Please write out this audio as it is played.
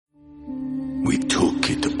We took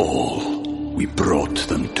it all. We brought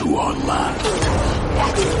them to our land.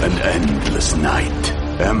 An endless night,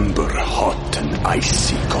 ember hot and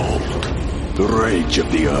icy cold. The rage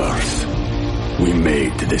of the earth. We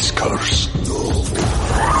made this curse.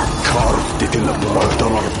 Carved it in the blood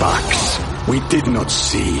on our backs. We did not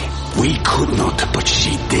see. We could not, but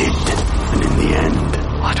she did. And in the end...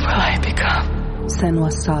 What will I become?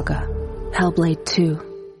 Senua's Saga. Hellblade 2.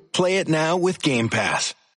 Play it now with Game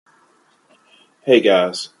Pass. Hey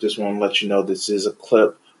guys, just want to let you know this is a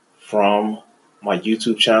clip from my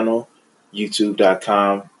YouTube channel,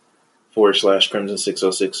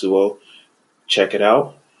 youtube.com/Crimson60620. Check it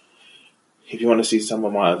out. If you want to see some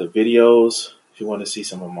of my other videos, if you want to see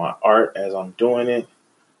some of my art as I'm doing it,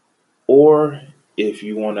 or if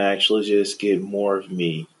you want to actually just get more of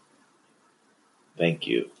me, thank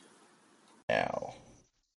you. Now.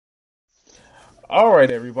 All right,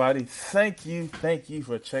 everybody. Thank you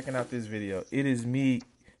for checking out this video. It is me,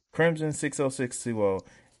 Crimson60620,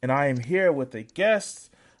 and I am here with a guest,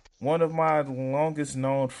 one of my longest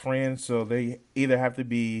known friends, so they either have to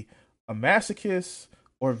be a masochist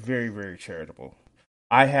or very, very charitable.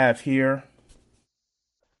 I have here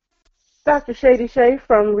Dr. Shady Shay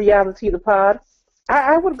from Reality the Pod.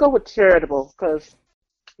 I would go with charitable because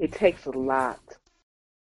it takes a lot.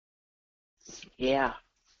 Yeah.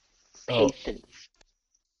 Patience.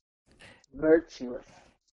 Virtuous.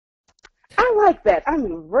 I like that.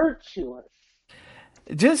 I'm virtuous.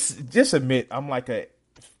 Just admit I'm like a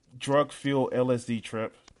drug-fueled LSD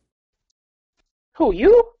trip. Who,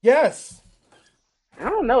 you? Yes. I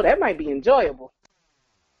don't know. That might be enjoyable.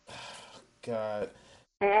 God.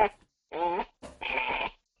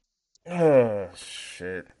 Oh,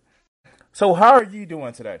 shit. So how are you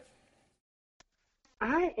doing today?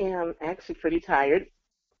 I am actually pretty tired.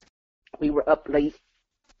 We were up late,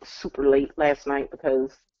 super late last night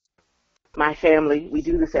because my family, we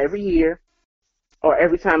do this every year or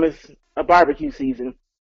every time it's a barbecue season.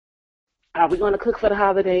 Are we going to cook for the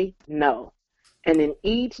holiday? No. And then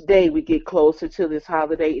each day we get closer to this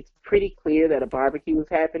holiday, it's pretty clear that a barbecue is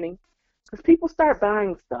happening because people start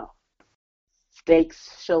buying stuff.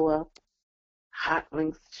 Steaks show up, hot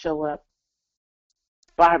wings show up,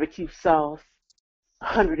 barbecue sauce,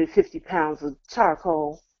 150 pounds of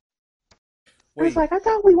charcoal. Wait. It's like, I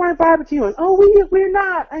thought we weren't barbecuing. Oh, we're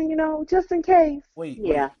not, and just in case. Wait.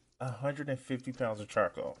 150 pounds of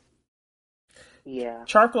charcoal. Yeah.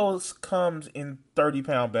 Charcoal comes in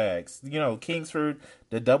 30-pound bags. Kingsford,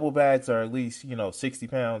 the double bags are at least, 60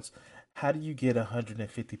 pounds. How do you get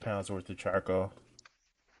 150 pounds worth of charcoal?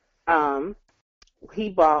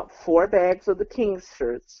 He bought 4 bags of the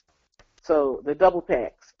Kingsfords, so the double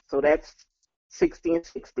packs. So that's 60 and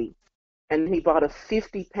 60. And he bought a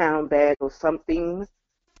 50-pound bag of something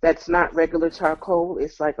that's not regular charcoal.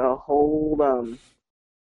 It's like a whole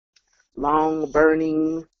long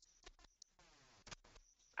burning,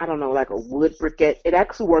 I don't know, like a wood briquette. It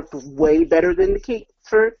actually worked way better than the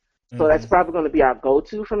Kingsford. So that's probably going to be our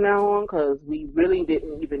go-to from now on because we really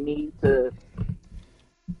didn't even need to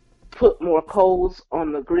put more coals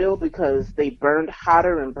on the grill because they burned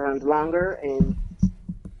hotter and burned longer. And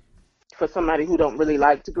for somebody who don't really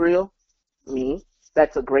like to grill, me,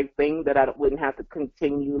 that's a great thing that I wouldn't have to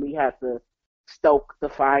continually have to stoke the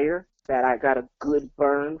fire, that I got a good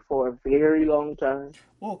burn for a very long time.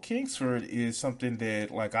 Well, Kingsford is something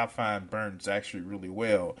that, I find burns actually really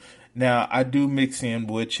well. Now, I do mix in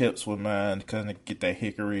wood chips with mine to kind of get that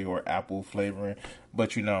hickory or apple flavoring,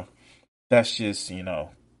 but, that's just,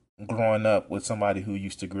 growing up with somebody who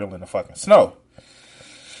used to grill in the fucking snow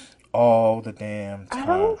all the damn time. I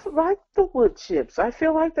don't like the wood chips. I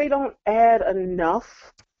feel like they don't add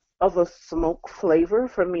enough of a smoke flavor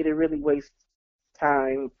for me to really waste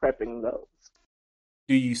time prepping those.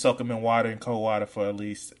 Do you soak them in water and cold water for at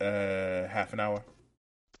least half an hour?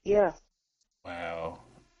 Yeah. Wow.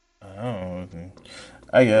 Oh, okay.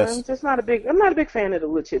 I guess. I'm not a big fan of the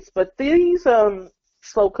wood chips, but these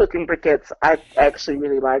slow cooking briquettes I actually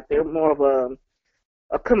really like. They're more of a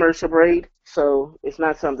commercial grade, so it's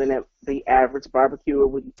not something that the average barbecuer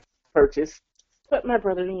would purchase. But my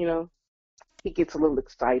brother, he gets a little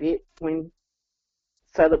excited when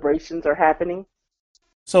celebrations are happening.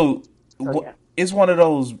 So, yeah. It's one of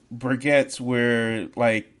those briquettes where,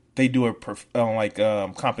 they do a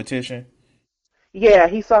competition? Yeah,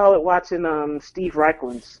 he saw it watching Steve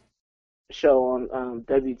Reichling's show on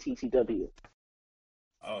WTTW.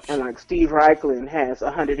 Oh, shit. And Steve Reichling has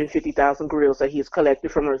 150,000 grills that he's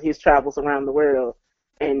collected from his travels around the world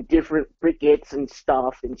and different briquettes and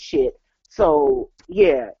stuff and shit. So,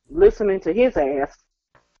 yeah, listening to his ass,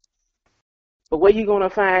 but where you going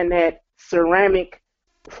to find that ceramic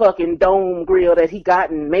fucking dome grill that he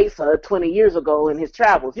got in Mesa 20 years ago in his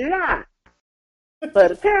travels. You're not.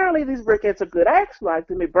 But apparently these briquettes are good. I actually like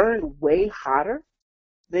them. They burned way hotter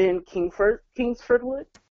than Kingsford would.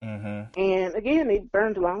 Mm-hmm. And again, they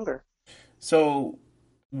burned longer. So,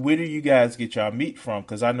 where do you guys get y'all meat from?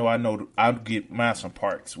 Because I know I get mine from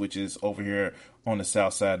Parks, which is over here on the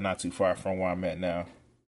south side, not too far from where I'm at now.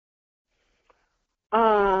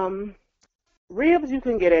 Ribs you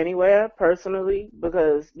can get anywhere, personally,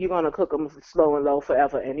 because you're gonna cook them slow and low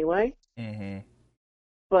forever anyway. Mm-hmm.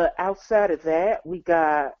 But outside of that, we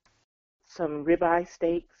got some ribeye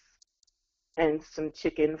steaks and some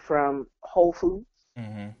chicken from Whole Foods.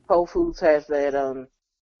 Mm-hmm. Whole Foods has that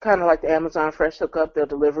kind of like the Amazon Fresh hookup. They'll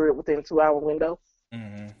deliver it within a 2-hour window.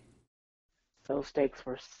 Mm-hmm. Those steaks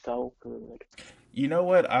were so good. You know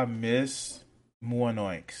what? I miss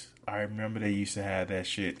Moanoinks. I remember they used to have that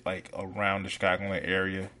shit like around the Chicagoland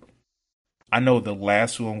area. I know the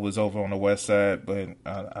last one was over on the west side, but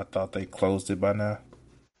I thought they closed it by now.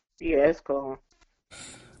 Yeah, it's gone.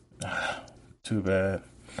 Too bad.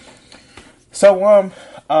 So,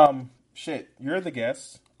 shit, you're the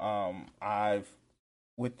guest.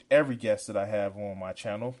 With every guest that I have on my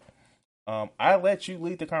channel, I let you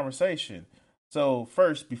lead the conversation. So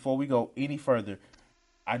first, before we go any further,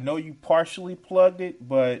 I know you partially plugged it,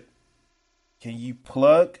 but can you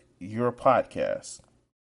plug your podcast?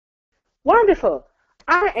 Wonderful.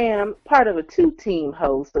 I am part of a 2-team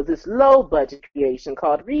host of this low-budget creation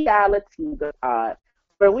called Reality the Pod,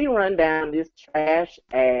 where we run down this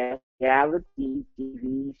trash-ass reality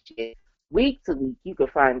TV shit week to week. You can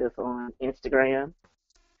find us on Instagram,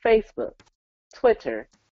 Facebook, Twitter,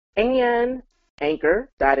 and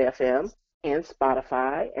Anchor.fm, and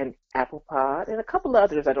Spotify, and Apple Pod, and a couple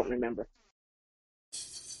others I don't remember.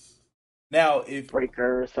 Now, if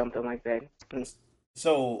Breaker or something like that.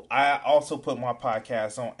 So I also put my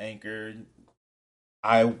podcast on Anchor.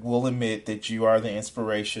 I will admit that you are the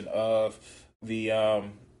inspiration of the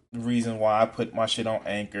reason why I put my shit on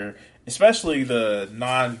Anchor, especially the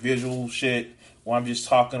non-visual shit where I'm just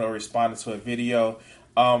talking or responding to a video.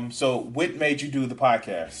 So what made you do the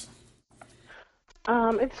podcast?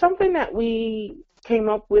 It's something that we came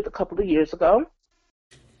up with a couple of years ago.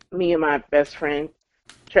 Me and my best friend,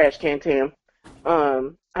 Trash Can Tam.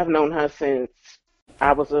 I've known her since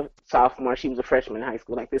I was a sophomore. She was a freshman in high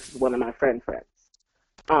school. Like, this is one of my friends.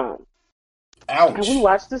 Ouch. And we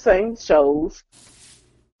watch the same shows.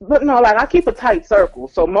 But no, like, I keep a tight circle.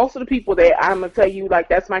 So most of the people that I'm going to tell you, like,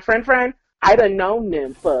 that's my friend, I done known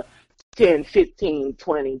them for 10, 15,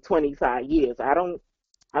 20, 25 years. I don't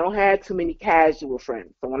have too many casual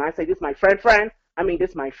friends. So when I say this my friend, I mean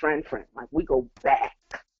this my friend. Like, we go back.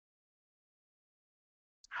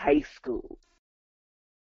 High school.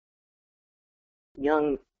 I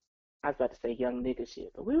was about to say young nigga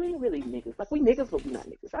shit, but we ain't really niggas. Like, we niggas, but we not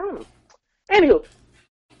niggas. I don't know. Anywho,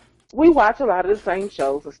 we watch a lot of the same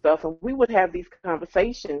shows and stuff, and we would have these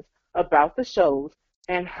conversations about the shows,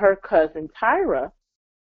 and her cousin Tyra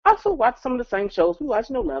also watched some of the same shows. We watch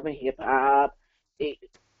Love and Hip Hop,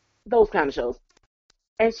 those kind of shows.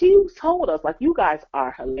 And she told us, like, you guys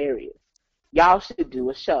are hilarious. Y'all should do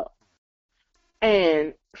a show.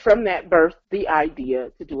 And from that birthed the idea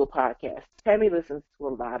to do a podcast. Tammy listens to a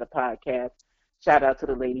lot of podcasts. Shout out to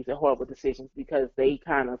the ladies at Horrible Decisions, because they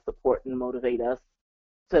kind of support and motivate us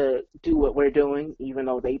to do what we're doing, even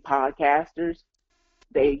though they podcasters.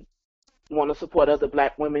 They want to support other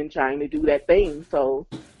black women trying to do that thing. So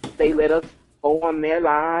they let us go on their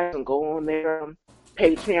lives and go on their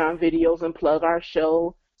Patreon videos and plug our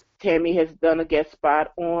show. Tammy has done a guest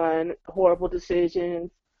spot on Horrible Decisions.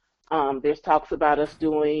 There's talks about us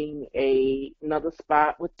doing another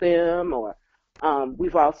spot with them, or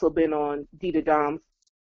we've also been on Dita Dom's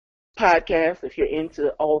podcast. If you're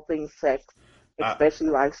into all things sex, especially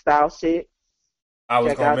lifestyle shit, I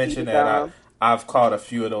was going to mention that I've caught a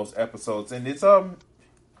few of those episodes, and it's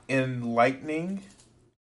enlightening.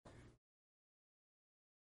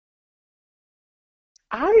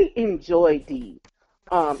 I enjoy D.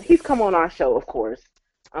 He's come on our show, of course.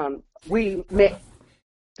 We met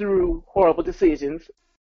through Horrible Decisions,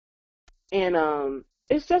 and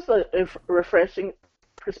it's just a refreshing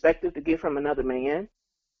perspective to get from another man.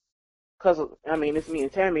 Because, I mean, it's me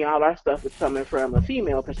and Tammy. All our stuff is coming from a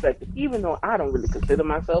female perspective, even though I don't really consider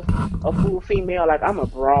myself a full female. Like, I'm a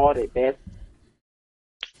broad at best.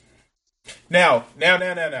 Now.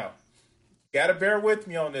 Gotta bear with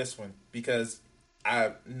me on this one, because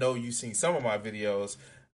I know you've seen some of my videos.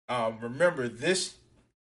 Remember, this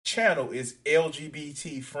channel is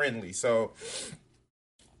LGBT friendly. So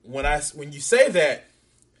when you say that,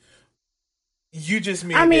 You just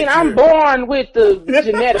I mean mean, that I'm you're. born with the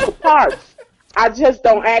genetical parts. I just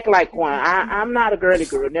don't act like one. I'm not a girly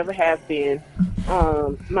girl. Never have been.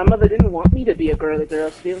 My mother didn't want me to be a girly girl.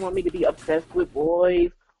 She didn't want me to be obsessed with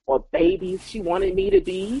boys or babies. She wanted me to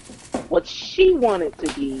be what she wanted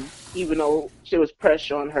to be, even though there was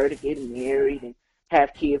pressure on her to get married and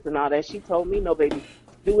have kids and all that. She told me, no, baby,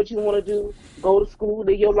 do what you want to do. Go to school,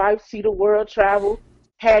 live your life, see the world, travel,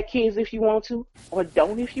 have kids if you want to, or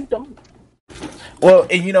don't if you don't. Well,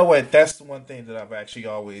 and you know what? That's the one thing that I've actually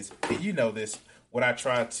always, and you know this, what I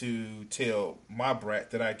try to tell my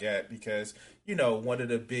brat that I got, because, one of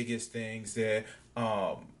the biggest things that,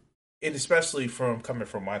 and especially from coming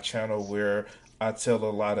from my channel where I tell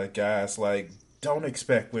a lot of guys, like, don't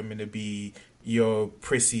expect women to be your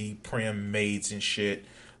prissy, prim maids and shit.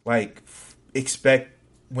 Like, expect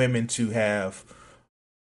women to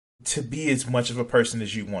be as much of a person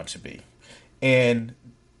as you want to be. And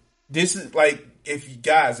this is like, if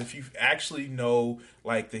you actually know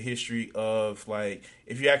like the history of, like,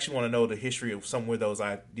 if you actually want to know the history of somewhere those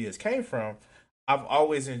ideas came from, I've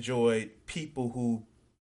always enjoyed people who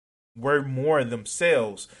were more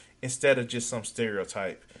themselves instead of just some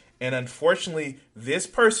stereotype. And unfortunately, this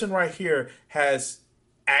person right here has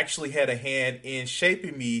actually had a hand in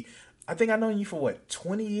shaping me. I think I've known you for what,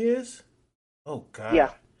 20 years? Oh Yeah,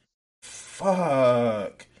 God.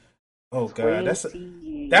 Fuck. Oh God. 20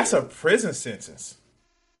 That's a years. prison sentence.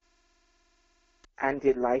 I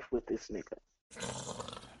did life with this nigga.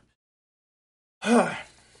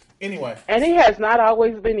 Anyway, And it has not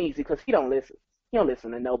always been easy because he don't listen. He don't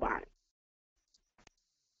listen to nobody.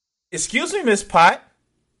 excuse me, Miss Pot.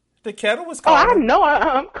 The kettle was Oh, I calling. know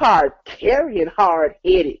I'm card carrying hard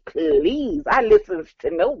headed. Please, I listen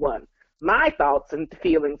to no one. My thoughts and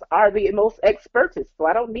feelings are the most expertist, so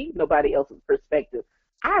I don't need nobody else's perspective.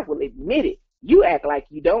 I will admit it. You act like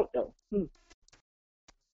you don't know.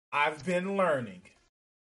 I've been learning.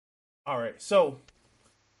 All right, so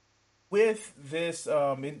with this,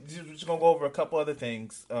 we're just gonna go over a couple other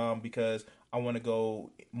things, because I want to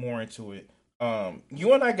go more into it.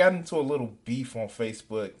 You and I got into a little beef on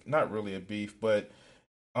Facebook. Not really a beef, but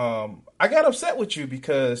I got upset with you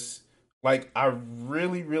because, like, I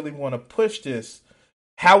really, really want to push this.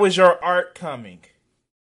 How is your art coming?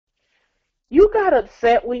 You got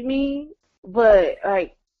upset with me, but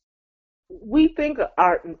like we think of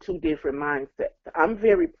art in two different mindsets. I'm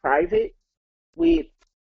very private with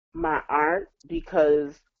my art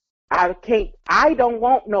because I don't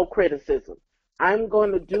want no criticism. I'm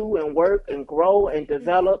going to do and work and grow and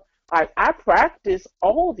develop. Like I practice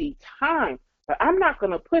all the time, but I'm not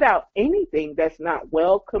going to put out anything that's not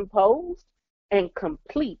well composed and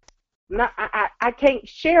complete. Not, I can't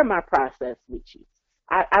share my process with you.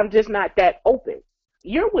 I'm just not that open.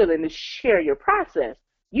 You're willing to share your process.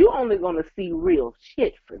 You only going to see real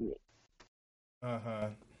shit from me. Uh huh.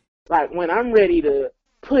 Like when I'm ready to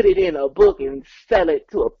put it in a book and sell it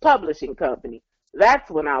to a publishing company, that's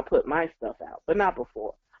when I'll put my stuff out, but not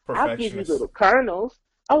before. I'll give you Perfectionist. little kernels.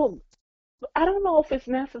 Oh, I don't know if it's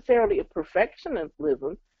necessarily a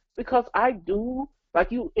perfectionism because I do,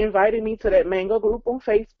 like you invited me to that mango group on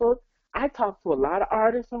Facebook. I talk to a lot of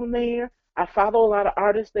artists on there. I follow a lot of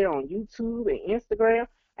artists there on YouTube and Instagram,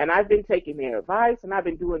 and I've been taking their advice and I've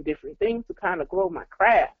been doing different things to kind of grow my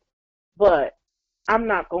craft. But I'm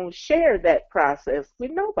not going to share that process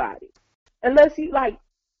with nobody. Unless you like,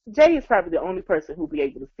 Jay is probably the only person who'll be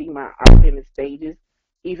able to see my art in the stages.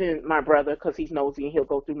 Even my brother, because he's nosy and he'll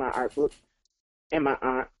go through my art book. And my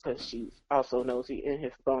aunt, because she's also nosy and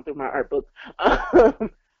has gone through my art book.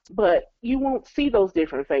 But you won't see those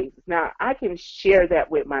different phases. Now, I can share that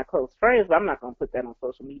with my close friends, but I'm not going to put that on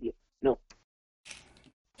social media. No.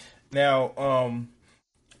 Now,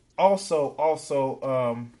 also,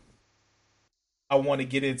 I want to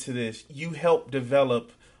get into this. You help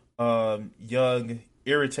develop young,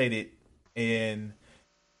 irritated, and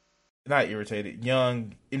not irritated,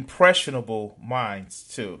 young, impressionable minds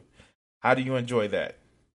too. How do you enjoy that?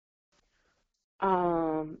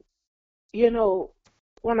 Um, you know,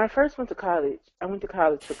 when I first went to college, I went to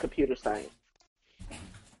college for computer science.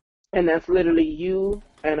 And that's literally you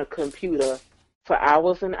and a computer for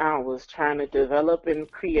hours and hours trying to develop and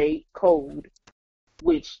create code,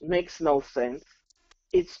 which makes no sense.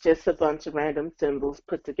 It's just a bunch of random symbols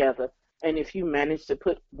put together. And if you manage to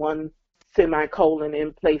put one semicolon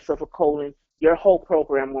in place of a colon, your whole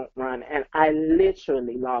program won't run. And I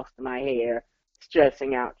literally lost my hair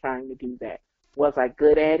stressing out trying to do that. Was I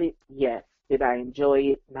good at it? Yes. Did I enjoy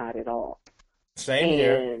it? Not at all. Same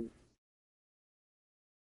here. And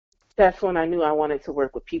that's when I knew I wanted to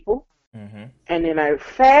work with people. Hmm. And then I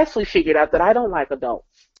fastly figured out that I don't like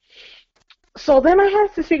adults. So then I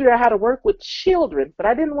had to figure out how to work with children, but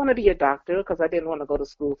I didn't want to be a doctor because I didn't want to go to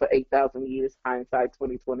school for 8,000 years. Hindsight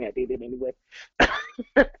 2020, I did it anyway.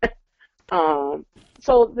 um,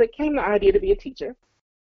 so there came the idea to be a teacher.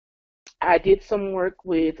 I did some work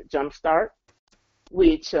with Jumpstart,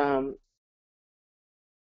 which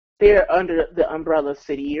they're under the umbrella of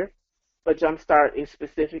City Year, but Jumpstart is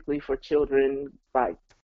specifically for children like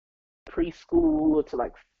preschool to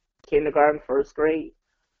like kindergarten, first grade.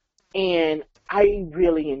 And I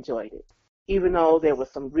really enjoyed it, even though there were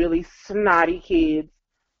some really snotty kids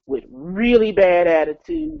with really bad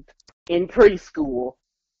attitudes in preschool.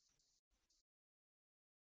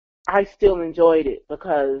 I still enjoyed it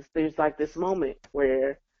because there's like this moment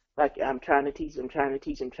where like I'm trying to teach, I'm trying to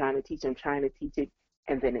teach, I'm trying to teach, I'm trying to teach it,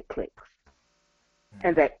 and then it clicks.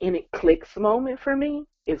 And that in it clicks moment for me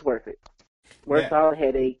is worth it. Worth all the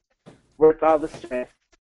headache, worth all the stress.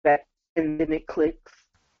 That and then it clicks.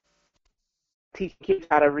 Teach kids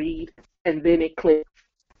how to read, and then it clicks.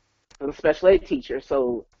 I'm a special ed teacher,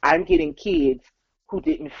 so I'm getting kids who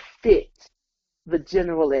didn't fit the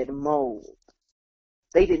general ed mold.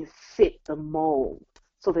 They didn't fit the mold.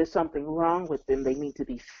 So there's something wrong with them. They need to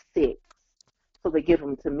be fixed. So they give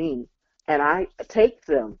them to me, and I take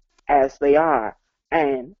them as they are.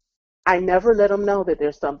 And I never let them know that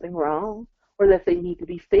there's something wrong or that they need to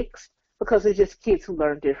be fixed because they're just kids who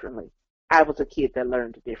learn differently. I was a kid that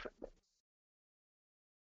learned differently.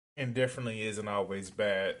 And differently isn't always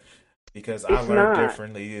bad because It's I learned not.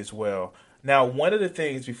 differently as well. Now, one of the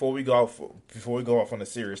things before we go off on a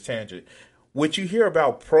serious tangent, what you hear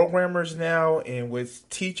about programmers now and with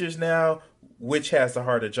teachers now, which has the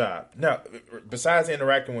harder job? Now, besides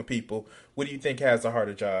interacting with people, what do you think has the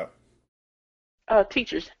harder job?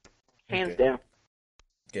 Teachers, hands Okay, down.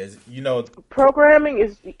 because Programming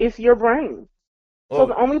is your brain. So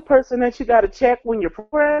the well, only person that you got to check when you're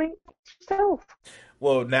programming is yourself.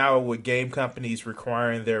 well, now with game companies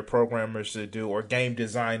requiring their programmers to do or game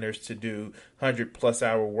designers to do 100+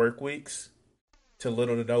 hour work weeks to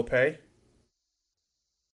little to no pay.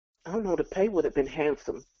 I don't know, the pay would have been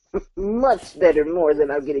handsome. Much better, more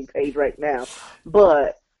than I'm getting paid right now.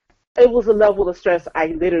 But it was a level of stress I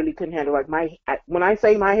literally couldn't handle. Like when I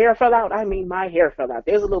say my hair fell out, I mean my hair fell out.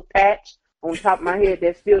 There's a little patch on top of my head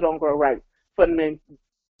that still don't grow right from the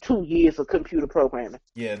 2 years of computer programming.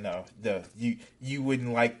 Yeah, no, you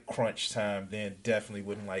wouldn't like crunch time. Then definitely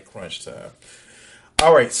wouldn't like crunch time.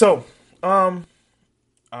 All right, so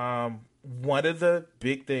one of the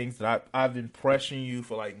big things that I've been pressuring you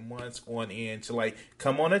for like months on end to like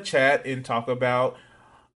come on a chat and talk about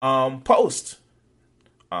post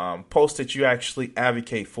posts that you actually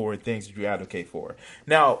advocate for and things that you advocate for.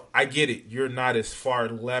 Now, I get it. You're not as far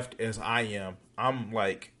left as I am. I'm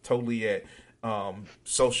like totally at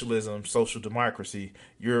socialism, social democracy.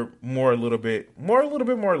 You're a little bit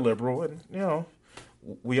more liberal, and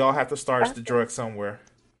we all have to start I, the drug somewhere.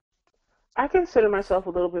 I consider myself a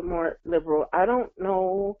little bit more liberal. I don't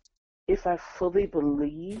know if I fully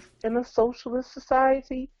believe in a socialist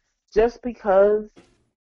society just because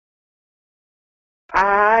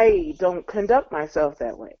I don't conduct myself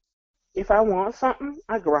that way. If I want something,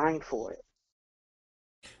 I grind for it.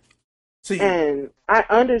 See, And I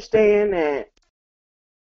understand that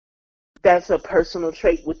that's a personal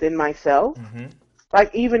trait within myself. hmm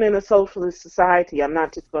Like, even in a socialist society, I'm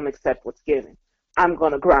not just going to accept what's given. I'm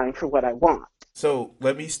going to grind for what I want. so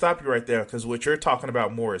let me stop you right there because what you're talking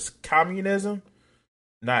about more is communism,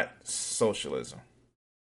 not socialism.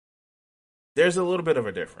 There's a little bit of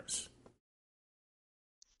a difference.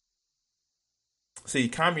 See,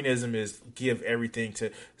 communism is give everything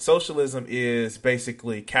to socialism is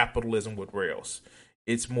basically capitalism with rails.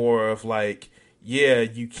 It's more of like, yeah,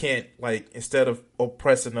 you can't like instead of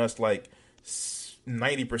oppressing us like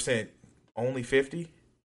 90%, only 50.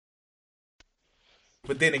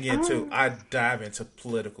 But then again, too, Um, I dive into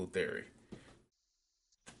political theory.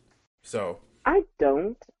 So, I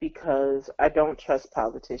don't because I don't trust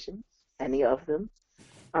politicians, any of them.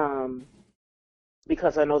 Um,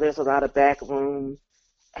 because I know there's a lot of backroom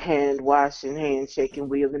hand washing, handshaking,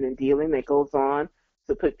 wheeling, and dealing that goes on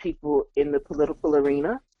to put people in the political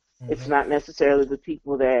arena. It's hmm not necessarily the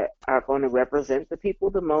people that are going to represent the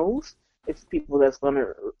people the most. It's people that's going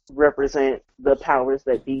to represent the powers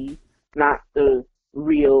that be, not the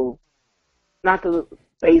real, not the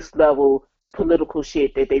base level political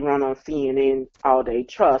shit that they run on CNN all day.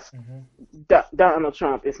 Trust, hmm Donald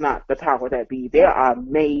Trump is not the power that be. There are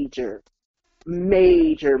major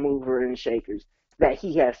mover and shakers that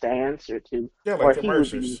he has to answer to, yeah, like or he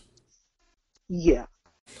would be, commercials. yeah.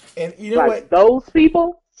 And you know Like what? those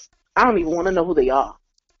people, I don't even want to know who they are.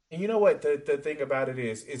 And you know what? The thing about it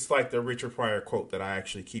is, it's like the Richard Pryor quote that I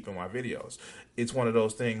actually keep in my videos. It's one of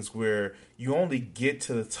those things where you only get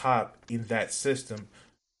to the top in that system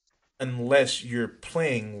unless you're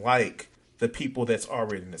playing like the people that's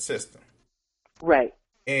already in the system. Right.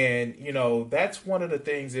 And, that's one of the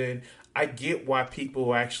things, and I get why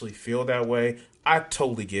people actually feel that way. I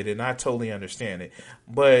totally get it, and I totally understand it.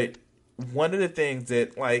 But one of the things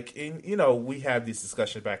that, like, we have these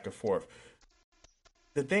discussions back and forth.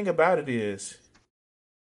 The thing about it is,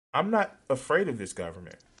 I'm not afraid of this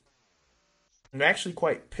government. I'm actually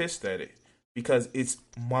quite pissed at it because it's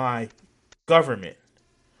my government.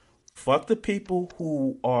 Fuck the people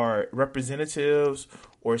who are representatives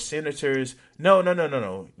or senators.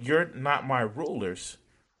 No. You're not my rulers.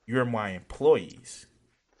 You're my employees.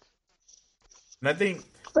 And I think...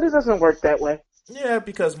 But it doesn't work that way. Yeah,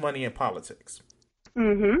 because money in politics.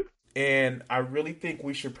 Mm-hmm. And I really think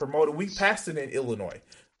we should promote it. We passed it in Illinois.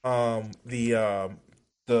 The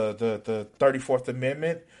 34th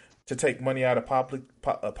Amendment to take money out of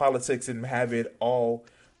politics and have it all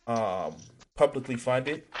publicly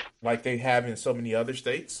funded, like they have in so many other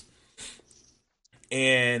states.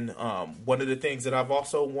 And one of the things that I've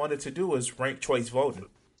also wanted to do is ranked choice voting.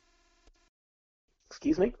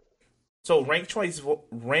 Excuse me? So ranked choice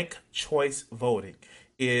voting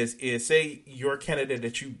is say your candidate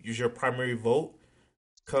that you use your primary vote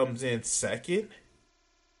comes in second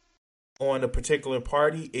on a particular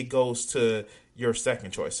party, it goes to your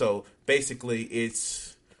second choice. So basically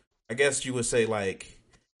it's, I guess you would say, like,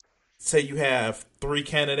 say you have 3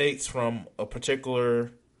 candidates from a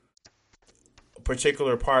particular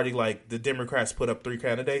party, like the Democrats put up 3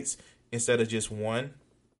 candidates instead of just one.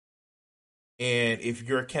 And if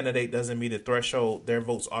your candidate doesn't meet a threshold, their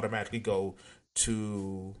votes automatically go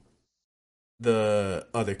to the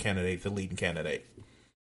other candidate, the leading candidate.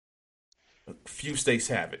 A few states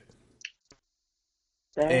have it.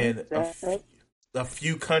 A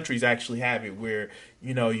few countries actually have it where,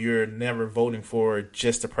 you're never voting for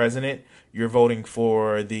just the president. You're voting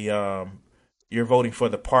for the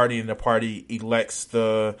party, and the party elects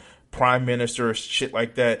the prime minister or shit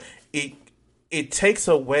like that. It takes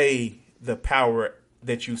away the power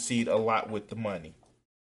that you see a lot with the money.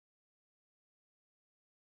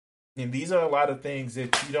 And these are a lot of things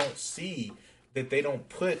that you don't see, that they don't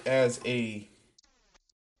put as I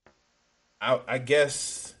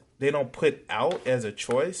guess they don't put out as a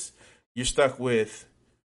choice. You're stuck with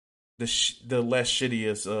the less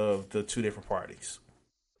shittiest of the 2 different parties.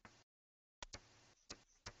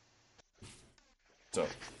 So,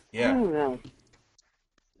 yeah. I don't know.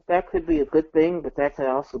 That could be a good thing, but that could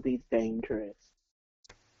also be dangerous.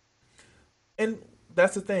 And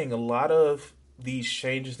that's the thing. A lot of these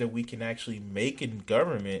changes that we can actually make in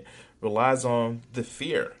government relies on the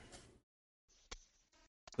fear.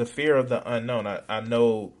 The fear of the unknown. I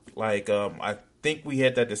know, like, I think we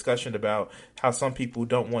had that discussion about how some people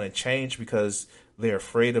don't want to change because they're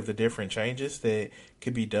afraid of the different changes that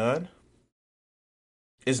could be done.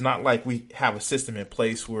 It's not like we have a system in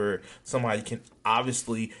place where somebody can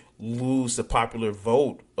obviously lose the popular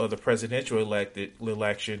vote of the presidential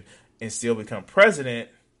election and still become president,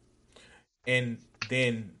 and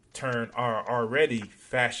then turn our already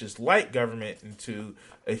fascist-like government into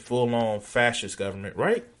a full-on fascist government,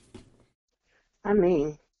 right? I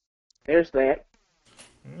mean, there's that.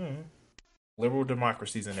 Mm-hmm. Liberal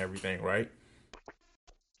democracies and everything, right?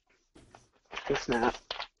 It's not.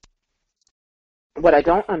 What I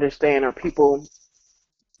don't understand are people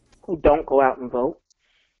who don't go out and vote,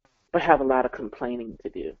 but have a lot of complaining to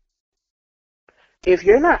do. If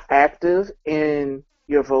you're not active in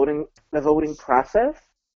the voting process,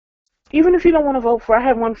 even if you don't want to vote for, I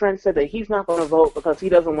had one friend said that he's not going to vote because he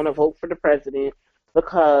doesn't want to vote for the president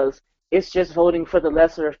because it's just voting for the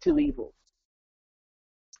lesser of 2 evils.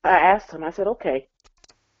 I asked him, I said, okay,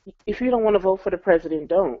 if you don't want to vote for the president,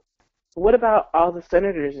 don't. What about all the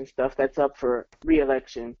senators and stuff that's up for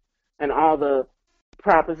re-election and all the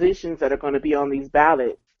propositions that are going to be on these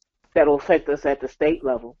ballots that will affect us at the state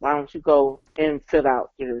level? Why don't you go and fill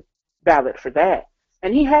out your ballot for that?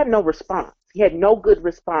 And he had no response. He had no good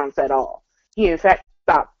response at all. He, in fact,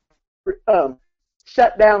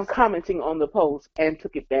 shut down commenting on the post and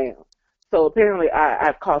took it down. So apparently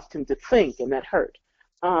I caused him to think, and that hurt.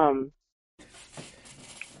 And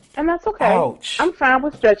that's okay. Ouch. I'm fine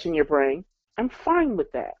with stretching your brain. I'm fine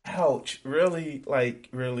with that. Ouch. Really? Like,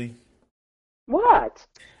 really? What?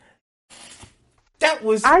 That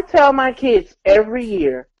was... I tell my kids every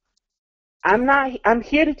year, I'm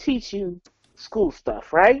here to teach you school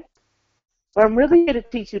stuff, right? But I'm really here to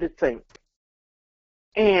teach you to think.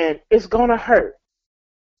 And it's going to hurt.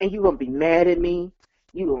 And you're going to be mad at me.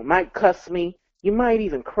 You might cuss me. You might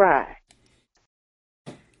even cry.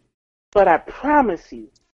 But I promise you,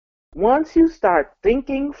 once you start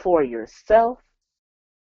thinking for yourself,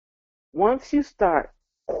 once you start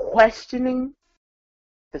questioning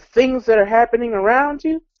the things that are happening around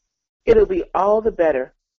you, it'll be all the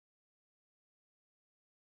better.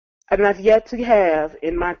 And I've yet to have,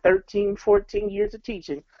 in my 13, 14 years of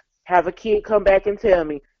teaching, have a kid come back and tell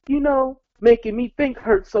me, making me think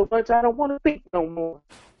hurts so much I don't want to think no more.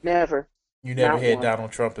 Never. You never Not had one.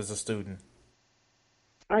 Donald Trump as a student.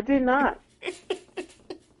 I did not.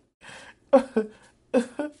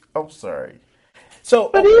 I'm sorry. So,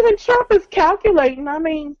 But even Trump is calculating. I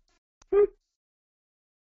mean,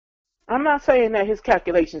 I'm not saying that his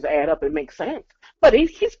calculations add up and make sense, but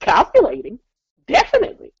he's calculating.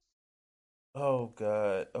 Definitely. oh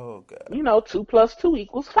God. 2 plus 2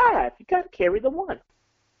 equals 5. You got to carry the 1.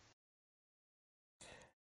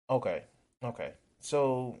 Okay.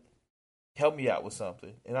 So, help me out with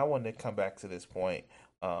something, and I wanted to come back to this point.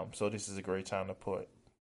 So this is a great time to put.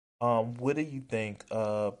 What do you think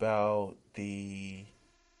about the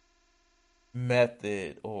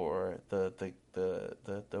method or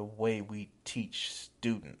the way we teach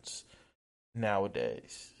students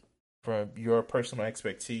nowadays, from your personal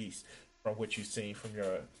expertise, from what you've seen from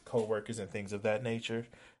your coworkers and things of that nature?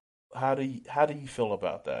 How do you feel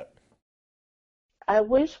about that? I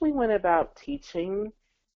wish we went about teaching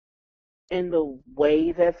in the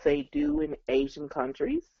way that they do in Asian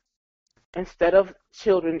countries. Instead of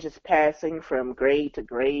children just passing from grade to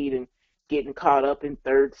grade and getting caught up in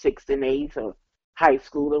 3rd, 6th, and 8th or high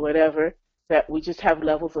school or whatever, that we just have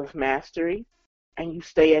levels of mastery and you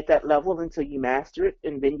stay at that level until you master it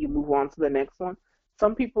and then you move on to the next one.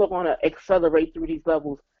 Some people are going to accelerate through these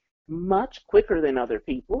levels much quicker than other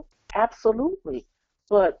people. Absolutely.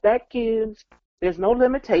 But there's no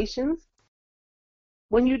limitations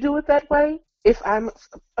when you do it that way. If I'm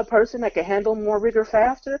a person that can handle more rigor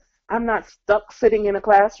faster, I'm not stuck sitting in a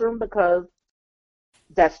classroom because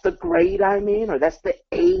that's the grade I'm in or that's the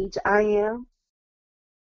age I am.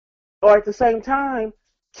 Or at the same time,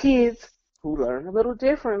 kids who learn a little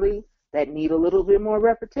differently, that need a little bit more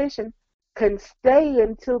repetition, can stay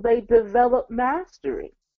until they develop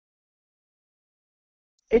mastery.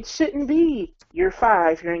 It shouldn't be you're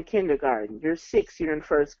 5, you're in kindergarten, you're 6, you're in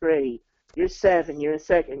 1st grade, you're 7, you're in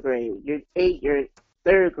 2nd grade, you're 8, you're in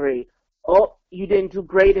 3rd grade. Oh, you didn't do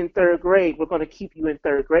great in 3rd grade, we're going to keep you in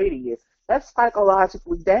 3rd grade a year. That's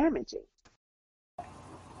psychologically damaging.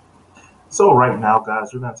 So right now,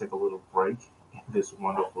 guys, we're going to take a little break in this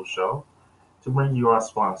wonderful show to bring you our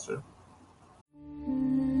sponsor.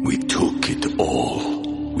 We took it all.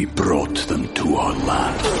 We brought them to our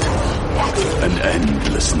land. An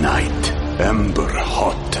endless night, ember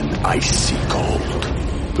hot and icy cold.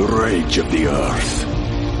 The rage of the earth.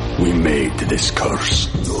 We made this curse.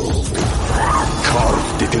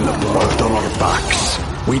 Carved it in the blood on our backs.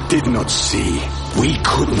 We did not see. We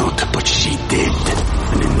could not, but she did.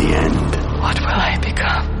 And in the end, What will I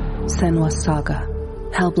become? Senua's Saga.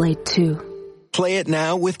 Hellblade 2. Play it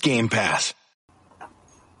now with Game Pass.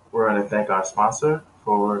 We're going to thank our sponsor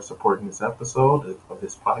for supporting this episode of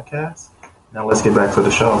this podcast. Now let's get back to the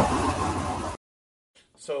show.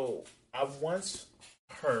 So I once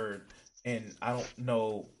heard, and I don't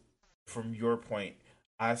know from your point,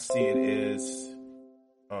 I see it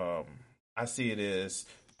as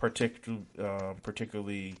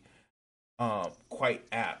particularly quite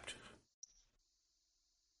apt.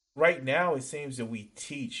 Right now, it seems that we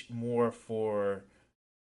teach more for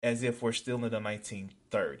as if we're still in the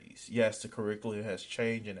 1930s. Yes, the curriculum has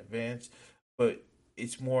changed and advanced, but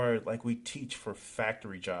it's more like we teach for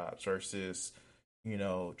factory jobs versus,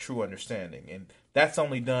 true understanding. And that's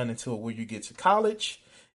only done until when you get to college.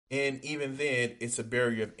 And even then, it's a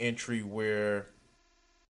barrier of entry where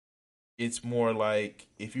it's more like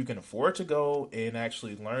if you can afford to go and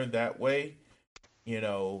actually learn that way,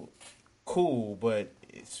 cool, but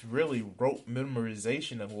it's really rote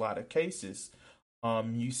memorization in a lot of cases.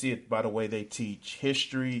 You see it by the way they teach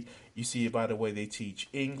history. You see it by the way they teach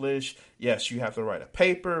English. Yes, you have to write a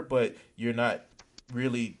paper, but you're not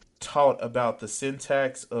really taught about the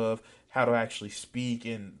syntax of how to actually speak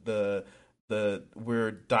and the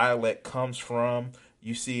where dialect comes from.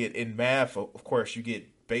 You see it in math. Of course, you get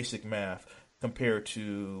basic math compared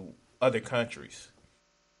to other countries,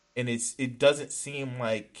 and it doesn't seem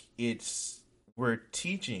like we're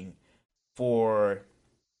teaching for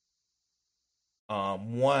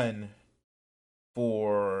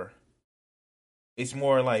it's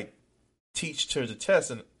more like teach to the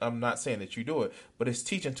test, and I'm not saying that you do it, but it's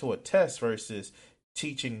teaching to a test versus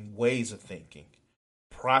teaching ways of thinking,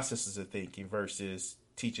 processes of thinking versus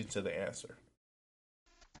teaching to the answer.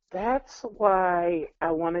 That's why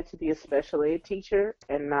I wanted to be a special ed teacher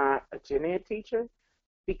and not a gen ed teacher,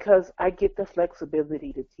 because I get the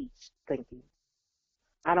flexibility to teach thinking.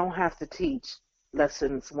 I don't have to teach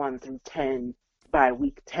lessons 1 through 10 by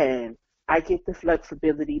week 10. I get the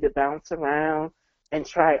flexibility to bounce around and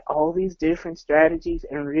try all these different strategies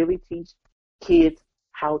and really teach kids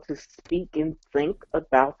how to speak and think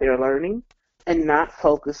about their learning and not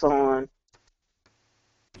focus on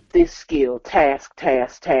this skill, task,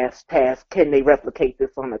 task, task, task. Can they replicate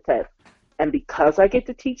this on a test? And because I get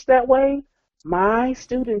to teach that way, my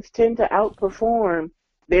students tend to outperform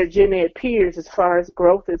their gen ed peers as far as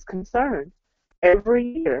growth is concerned every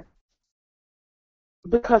year.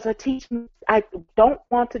 Because I don't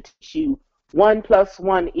want to teach you 1 +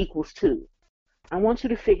 1 = 2. I want you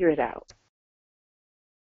to figure it out.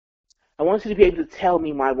 I want you to be able to tell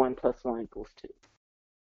me why 1 + 1 = 2.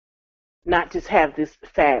 Not just have this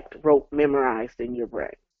fact rote memorized in your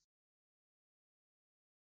brain.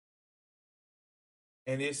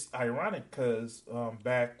 And it's ironic because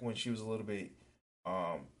back when she was a little bit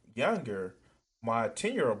younger, my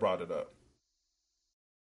 10-year-old brought it up.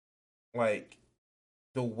 Like,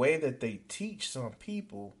 the way that they teach some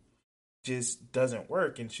people just doesn't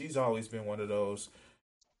work. And she's always been one of those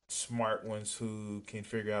smart ones who can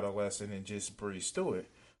figure out a lesson and just breeze through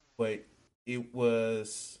it. But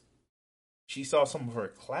she saw some of her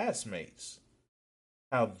classmates,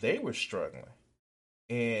 how they were struggling.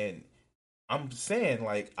 And I'm saying,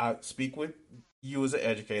 like, I speak with you as an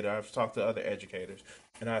educator. I've talked to other educators,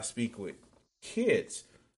 and I speak with kids.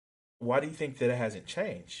 Why do you think that it hasn't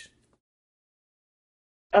changed?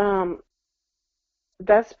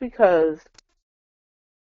 That's because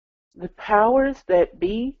the powers that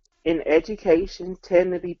be in education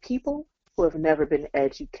tend to be people who have never been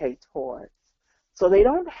educators. So they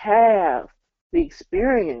don't have the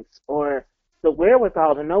experience or the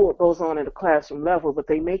wherewithal to know what goes on at a classroom level, but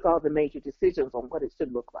they make all the major decisions on what it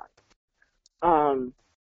should look like.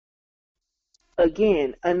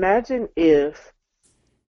 Again, imagine if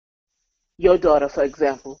your daughter, for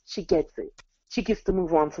example, she gets it. She gets to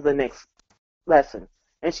move on to the next lesson,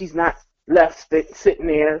 and she's not left sitting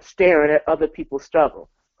there staring at other people struggle.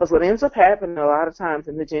 Because what ends up happening a lot of times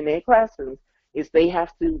in the gen ed classroom is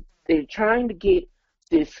they're trying to get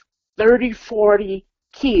this 30, 40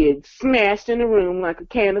 kids smashed in a room like a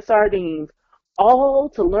can of sardines, all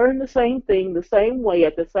to learn the same thing the same way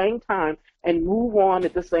at the same time and move on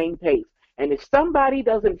at the same pace. And if somebody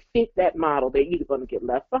doesn't fit that model, they're either going to get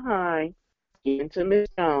left behind, get into Miss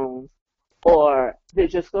Jones, or they're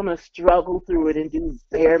just going to struggle through it and do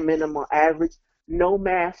bare minimal average, no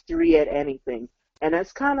mastery at anything. And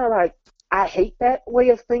it's kind of like, I hate that way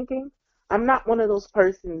of thinking. I'm not one of those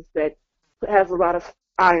persons that has a lot of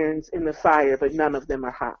irons in the fire, but none of them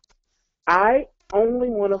are hot. I only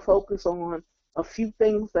want to focus on a few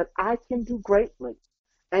things that I can do greatly.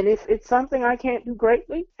 And if it's something I can't do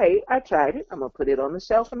greatly, hey, I tried it. I'm going to put it on the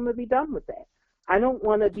shelf and I'm going to be done with that. I don't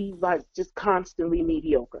want to be like just constantly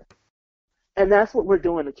mediocre. And that's what we're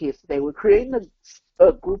doing to kids today. We're creating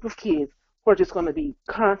a group of kids who are just going to be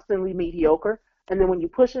constantly mediocre. And then when you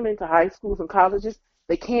push them into high schools and colleges,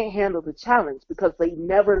 they can't handle the challenge because they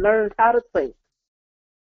never learned how to think.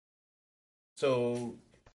 So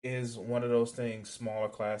is one of those things smaller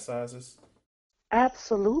class sizes?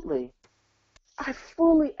 Absolutely. I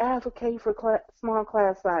fully advocate for small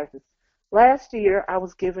class sizes. Last year, I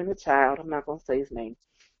was given a child, I'm not going to say his name,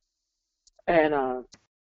 and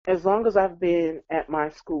as long as I've been at my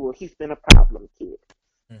school, he's been a problem kid.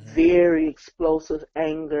 Mm-hmm. Very explosive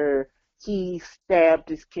anger. He stabbed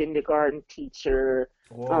his kindergarten teacher,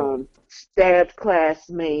 stabbed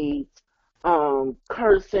classmates,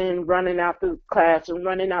 cursing, running out the classroom,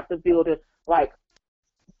 running out the building, like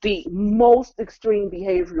the most extreme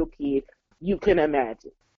behavioral kid you can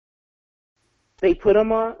imagine. They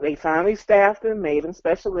finally staffed him, made him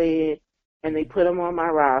special ed, and they put him on my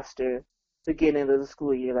roster beginning of the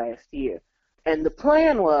school year last year. And the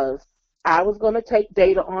plan was I was going to take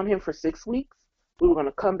data on him for 6 weeks. We were going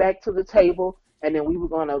to come back to the table, and then we were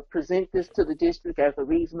going to present this to the district as a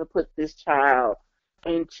reason to put this child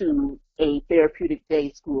into a therapeutic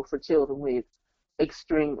day school for children with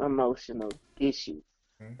extreme emotional issues.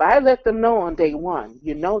 Mm-hmm. But I let them know on day one,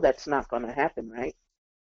 that's not going to happen, right?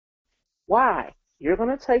 Why? You're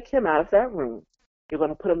going to take him out of that room. You're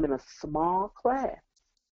going to put him in a small class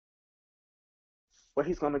where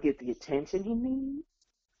he's going to get the attention he needs,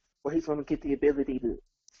 where he's going to get the ability to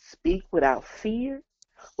speak without fear,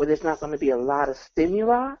 where there's not going to be a lot of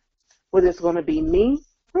stimuli, where there's going to be me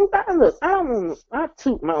Look, I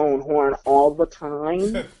toot my own horn all the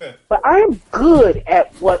time, but I'm good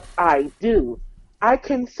at what I do. I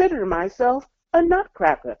consider myself a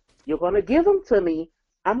nutcracker. You're going to give them to me,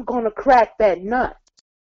 I'm going to crack that nut.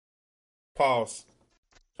 Pause.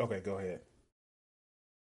 Okay, go ahead.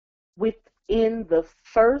 Within the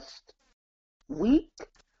first week,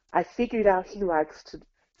 I figured out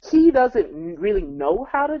he doesn't really know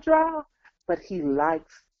how to draw, but he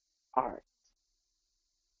likes art.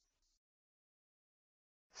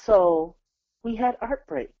 So we had art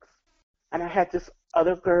breaks. And I had this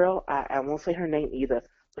other girl, I won't say her name either,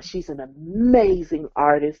 but she's an amazing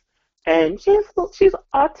artist. And she's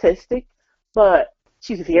autistic, but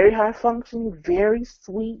she's very high functioning, very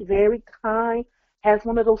sweet, very kind, has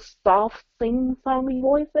one of those soft sing-songy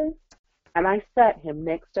voices. And I sat him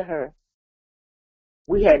next to her.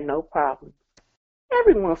 We had no problems.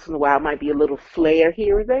 Every once in a while might be a little flare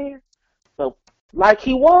here or there. So like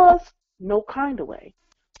he was, no kind of way.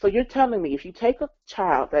 So you're telling me if you take a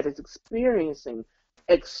child that is experiencing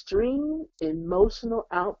extreme emotional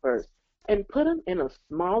outbursts and put him in a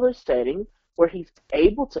smaller setting where he's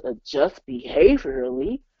able to adjust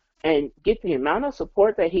behaviorally and get the amount of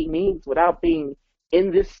support that he needs without being in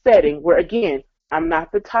this setting where, again, I'm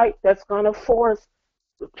not the type that's going to force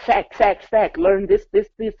fact, learn this,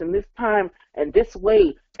 and this time and this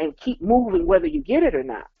way and keep moving whether you get it or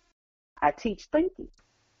not. I teach thinking.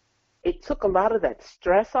 It took a lot of that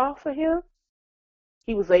stress off of him.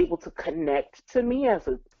 He was able to connect to me as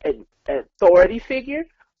an authority figure,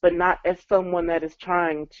 but not as someone that is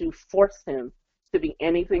trying to force him to be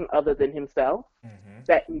anything other than himself,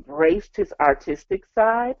 that embraced his artistic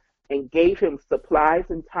side and gave him supplies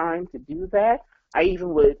and time to do that. I even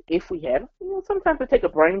would, if we had, sometimes I take a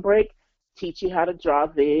brain break, teach you how to draw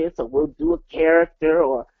this, or we'll do a character,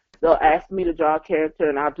 or they'll ask me to draw a character,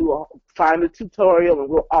 and find a tutorial, and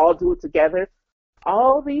we'll all do it together.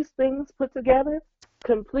 All these things put together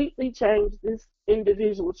completely change this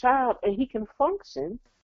individual child, and he can function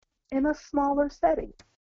in a smaller setting.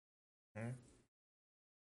 Mm-hmm.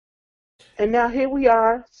 And now here we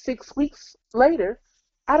are 6 weeks later.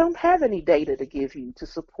 I don't have any data to give you to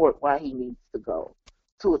support why he needs to go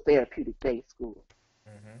to a therapeutic day school.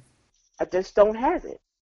 Mm-hmm. I just don't have it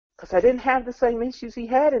because I didn't have the same issues he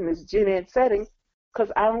had in this gen ed setting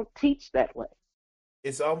because I don't teach that way.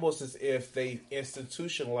 It's almost as if they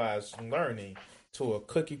institutionalized learning to a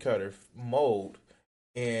cookie cutter mold,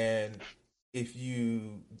 and if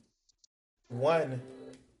you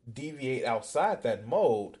deviate outside that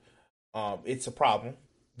mold, it's a problem.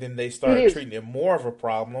 Then they start treating it more of a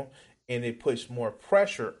problem, and it puts more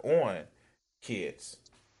pressure on kids.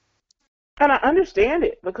 And I understand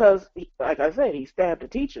it because, like I said, he stabbed a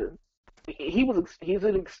teacher. He's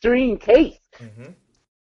an extreme case. Mm-hmm.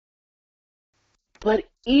 But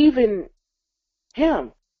even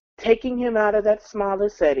him, taking him out of that smaller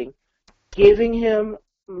setting, giving him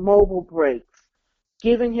mobile breaks,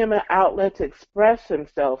 giving him an outlet to express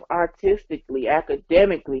himself artistically,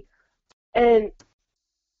 academically, and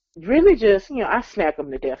really just, I snack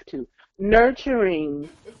him to death too, nurturing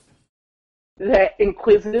that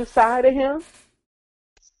inquisitive side of him.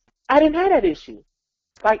 I didn't have that issue.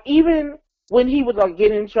 Like, even when he would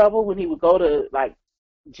get in trouble, when he would go to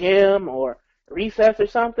gym or recess or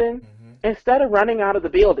something, mm-hmm. instead of running out of the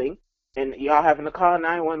building and y'all having to call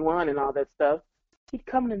 911 and all that stuff, he'd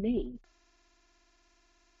come to me.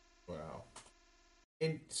 Wow.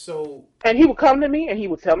 And he would come to me and he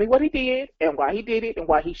would tell me what he did and why he did it and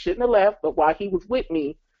why he shouldn't have left, but why he was with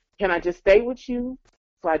me. Can I just stay with you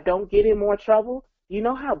so I don't get in more trouble? You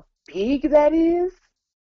know how big that is?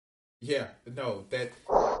 Yeah, no, that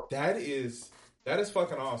is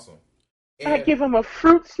fucking awesome. And I'd give him a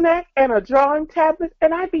fruit snack and a drawing tablet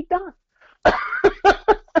and I'd be done.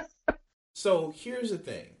 So here's the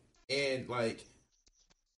thing, and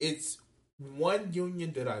it's one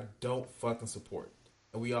union that I don't fucking support.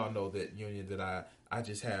 And we all know that union that I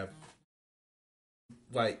just have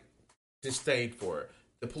disdain for,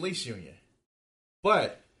 the police union.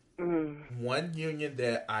 But one union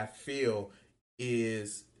that I feel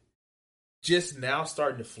is just now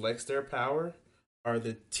starting to flex their power are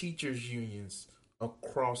the teachers unions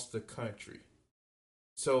across the country.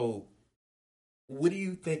 So what do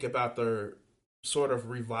you think about their sort of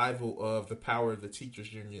revival of the power of the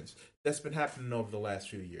teachers unions that's been happening over the last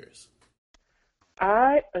few years?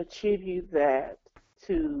 I attribute that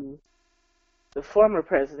to the former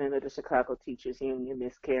president of the Chicago Teachers Union,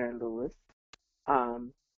 Miss Karen Lewis.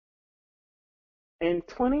 In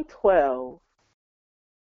 2012,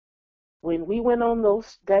 when we went on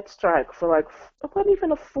that strike for it wasn't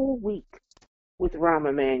even a full week with Rahm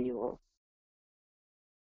Emanuel,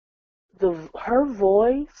 her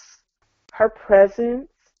voice, her presence,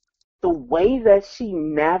 the way that she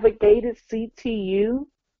navigated CTU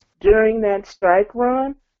during that strike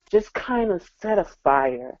run just kind of set a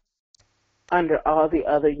fire under all the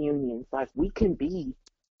other unions. Like, we can be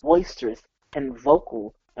boisterous and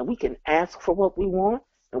vocal, and we can ask for what we want,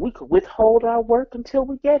 and we can withhold our work until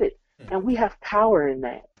we get it. And we have power in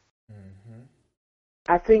that. Mm-hmm.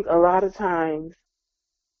 I think a lot of times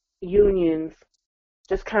unions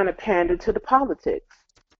just kind of pander to the politics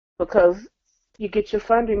because you get your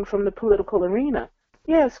funding from the political arena.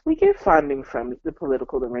 Yes, we get funding from the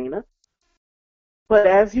political arena. But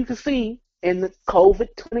as you can see in the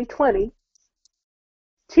COVID 2020,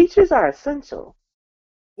 teachers are essential.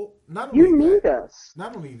 Well, you need us.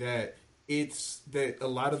 Not only that, it's that a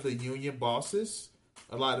lot of the union bosses,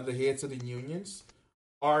 a lot of the heads of the unions,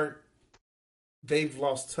 they've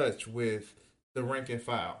lost touch with the rank and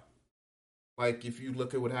file. Like, if you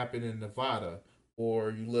look at what happened in Nevada,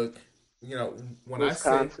 or you look, when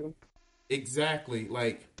Wisconsin. I say, exactly,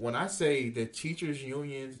 like, when I say the teachers'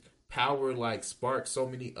 unions power, like, spark so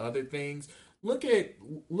many other things, look at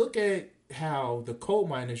how the coal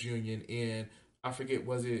miners union in, I forget,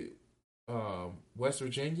 was it West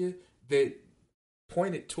Virginia, that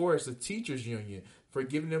pointed towards the teachers' union for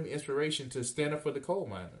giving them inspiration to stand up for the coal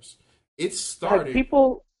miners. It started... Like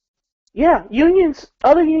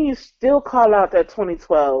other unions still call out that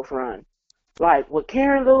 2012 run. Like, what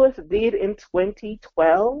Karen Lewis did in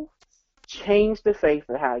 2012 changed the face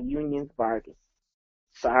of how unions bargain.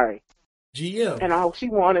 Sorry. GM. And all she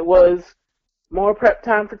wanted was more prep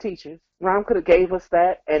time for teachers. Rom could have gave us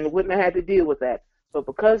that and wouldn't have had to deal with that. But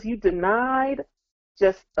because you denied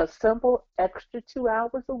just a simple extra 2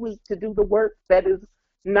 hours a week to do the work that is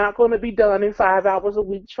not going to be done in 5 hours a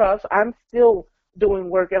week, trust, I'm still doing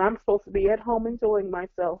work, and I'm supposed to be at home enjoying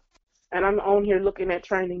myself, and I'm on here looking at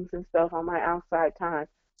trainings and stuff on my outside time.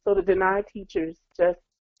 So to deny teachers just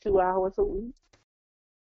 2 hours a week,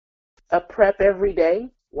 a prep every day,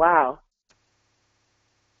 wow.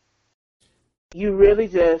 You really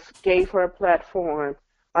just gave her a platform.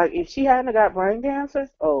 Like, if she hadn't got brain cancer,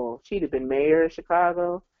 she'd have been mayor of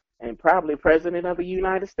Chicago and probably president of the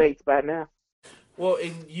United States by now. Well,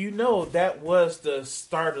 and that was the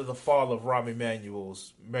start of the fall of Rahm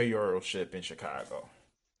Emanuel's mayoralship in Chicago.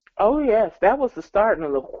 Oh, yes. That was the start,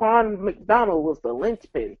 and Laquan McDonald was the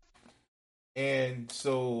linchpin. And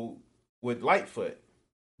so, with Lightfoot,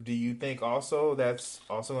 do you think also that's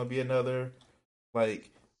also going to be another,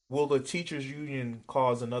 like, will the teachers' union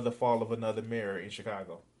cause another fall of another mayor in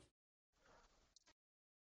Chicago?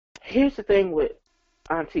 Here's the thing with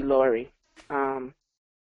Auntie Lori. I'm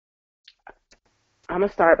going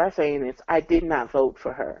to start by saying this. I did not vote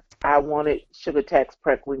for her. I wanted Sugar Tax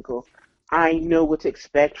Preckwinkle. I knew what to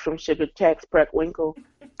expect from Sugar Tax Preckwinkle.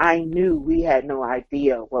 I knew we had no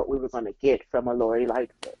idea what we were going to get from a Lori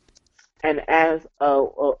Lightfoot. And as a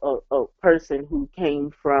person who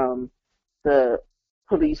came from the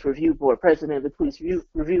Police Review Board, president of the Police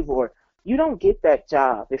Review Board, you don't get that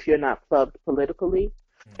job if you're not plugged politically.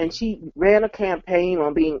 Mm-hmm. And she ran a campaign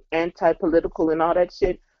on being anti-political and all that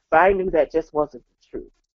shit, but I knew that just wasn't the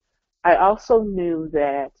truth. I also knew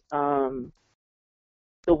that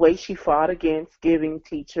the way she fought against giving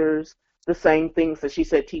teachers the same things that she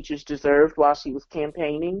said teachers deserved while she was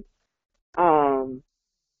campaigning, it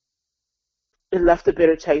left a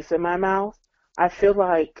bitter taste in my mouth. I feel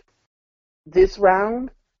like this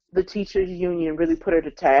round, the teachers union really put her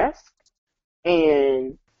to task,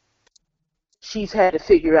 and she's had to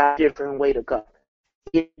figure out a different way to go.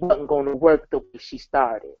 It wasn't going to work the way she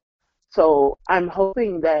started. So I'm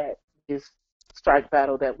hoping that this strike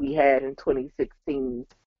battle that we had in 2016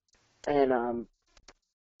 and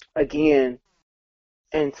again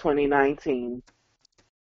in 2019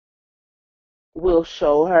 will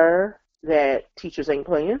show her that teachers ain't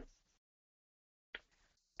playing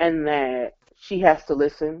and that she has to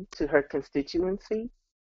listen to her constituency.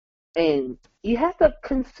 And you have to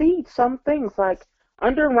concede some things. Like,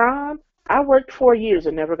 under Ron, I worked 4 years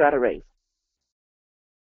and never got a raise.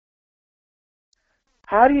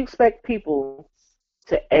 How do you expect people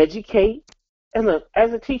to educate? And look,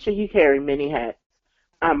 as a teacher, you carry many hats.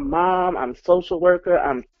 I'm mom, I'm social worker,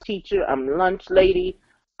 I'm teacher, I'm lunch lady,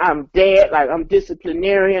 I'm dad, like I'm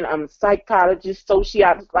disciplinarian, I'm psychologist,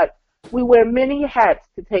 sociologist. Like, we wear many hats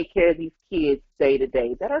to take care of these kids day to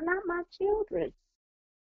day that are not my children.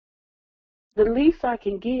 The least I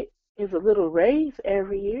can get is a little raise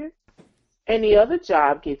every year. Any other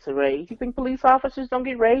job gets a raise. You think police officers don't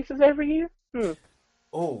get raises every year?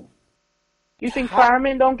 Oh. You think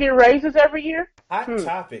firemen don't get raises every year? Hot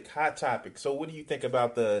topic. So what do you think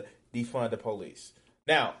about the defund the police?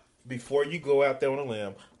 Now, before you go out there on a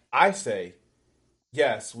limb, I say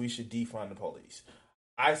yes, we should defund the police.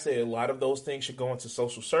 I say a lot of those things should go into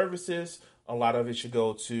social services. A lot of it should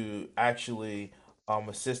go to actually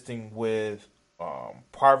assisting with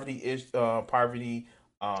poverty.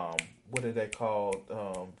 Um, what are they called?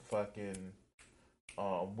 Fucking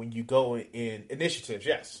when you go in initiatives.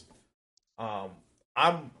 Yes, um,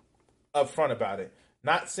 I'm upfront about it.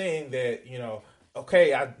 Not saying that,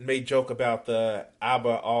 okay, I may joke about the ABBA,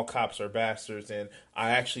 all cops are bastards, and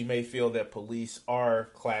I actually may feel that police are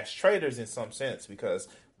class traitors in some sense because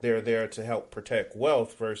they're there to help protect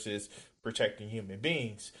wealth versus protecting human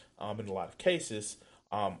beings in a lot of cases.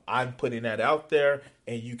 I'm putting that out there,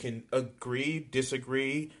 and you can agree,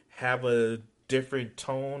 disagree, have a different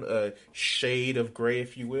tone, a shade of gray,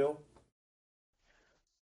 if you will.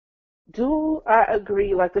 Do I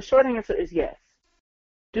agree? Like the short answer is yes.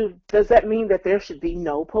 Does that mean that there should be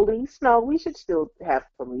no police? No, we should still have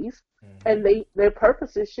police, Mm-hmm. and their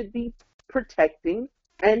purposes should be protecting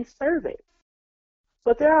and serving.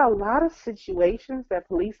 But there are a lot of situations that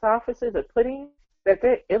police officers are put in that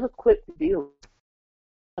they're ill-equipped to deal with.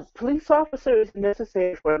 A police officer is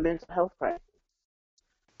necessary for a mental health crisis.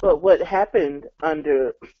 But what happened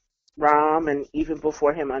under Rahm and even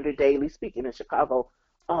before him under Daley, speaking in Chicago,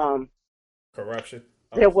 um, Corruption.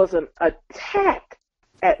 there was an attack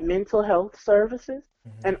at mental health services,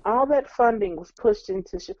 Mm-hmm. and all that funding was pushed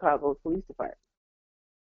into Chicago Police Department.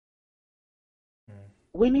 Mm-hmm.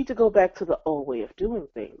 We need to go back to the old way of doing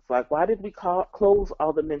things. Like, why did we close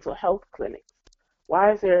all the mental health clinics?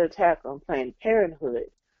 Why is there an attack on Planned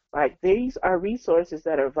Parenthood? Like, these are resources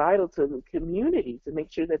that are vital to the community to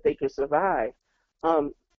make sure that they can survive.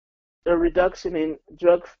 A reduction in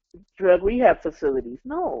drug rehab facilities.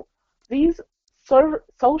 No, these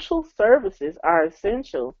social services are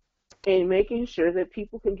essential in making sure that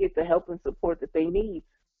people can get the help and support that they need,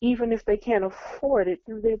 even if they can't afford it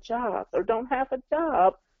through their jobs or don't have a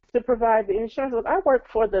job to provide the insurance. Look, I work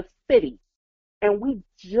for the city, and we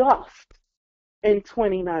just in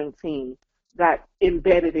 2019 got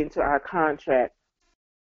embedded into our contract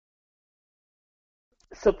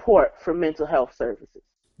support for mental health services.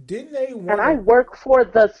 Didn't they And want I to? work for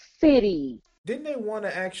the city. Didn't they want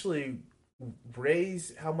to actually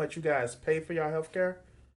raise how much you guys pay for your health care,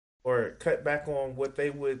 or cut back on what they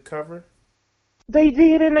would cover? They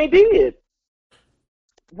did, and they did.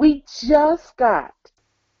 We just got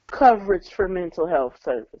coverage for mental health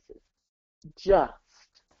services. Just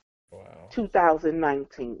Wow.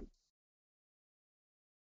 2019.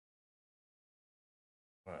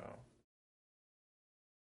 Wow.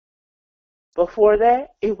 Before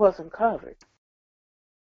that, it wasn't covered.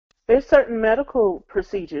 There's certain medical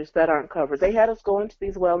procedures that aren't covered. They had us go into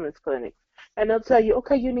these wellness clinics, and they'll tell you,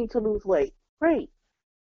 okay, you need to lose weight. Great.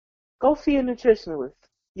 Go see a nutritionalist.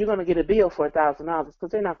 You're going to get a bill for $1,000 because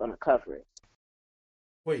they're not going to cover it.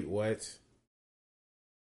 Wait, what?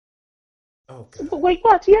 Oh But God. wait,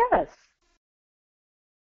 what? Yes.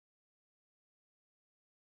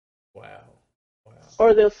 Wow. Wow.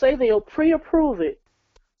 Or they'll say they'll pre-approve it.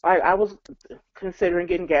 Like, I was considering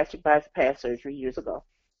getting gastric bypass surgery years ago.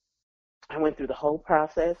 I went through the whole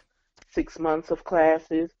process, 6 months of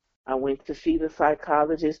classes. I went to see the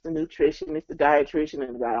psychologist, the nutritionist, the dietitian,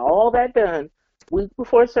 and got all that done. Week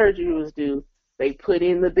before surgery was due, they put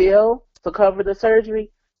in the bill to cover the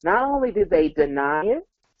surgery. Not only did they deny it,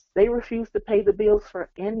 they refused to pay the bills for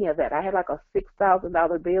any of that. I had like a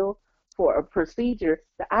 $6,000 bill for a procedure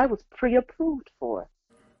that I was pre-approved for.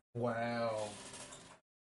 Wow.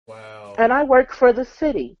 Wow. And I work for the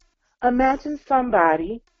city. Imagine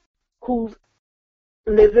somebody who's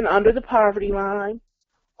living under the poverty line,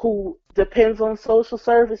 who depends on social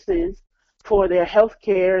services for their health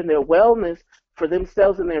care and their wellness for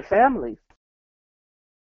themselves and their families.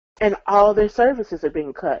 And all their services are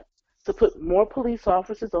being cut to put more police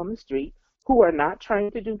officers on the street who are not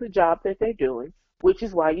trying to do the job that they're doing, which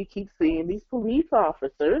is why you keep seeing these police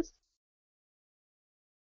officers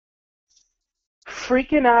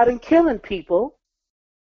freaking out and killing people.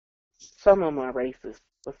 Some of them are racist,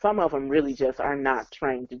 but some of them really just are not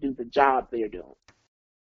trained to do the job they're doing.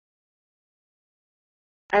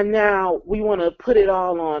 And now we want to put it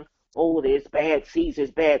all on, oh, there's bad seeds,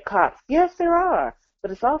 there's bad cops. Yes, there are,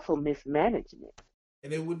 but it's also mismanagement.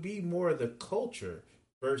 And it would be more the culture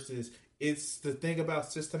versus it's the thing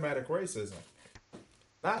about systematic racism.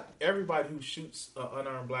 Not everybody who shoots an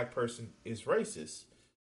unarmed black person is racist,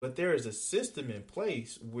 but there is a system in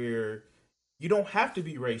place where you don't have to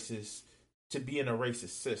be racist to be in a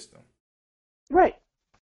racist system. Right.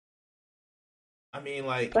 I mean,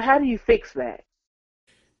 like, But how do you fix that?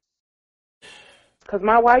 Because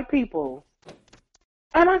my white people,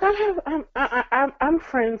 And like I have, I'm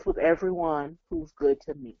friends with everyone who's good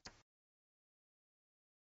to me.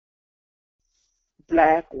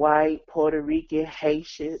 Black, white, Puerto Rican,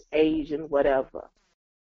 Haitian, Asian, whatever.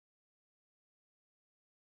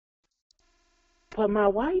 But my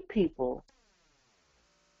white people,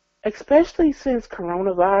 especially since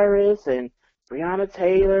coronavirus and Breonna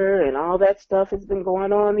Taylor and all that stuff has been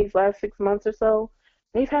going on these last 6 months or so,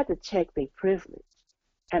 they've had to check their privilege.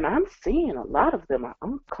 And I'm seeing a lot of them are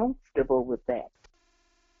uncomfortable with that.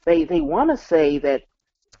 They want to say that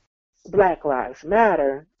Black Lives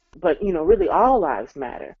Matter, but really all lives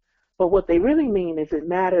matter. But what they really mean is it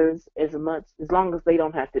matters as much as long as they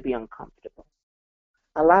don't have to be uncomfortable.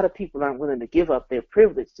 A lot of people aren't willing to give up their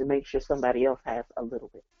privilege to make sure somebody else has a little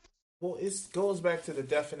bit. Well, it goes back to the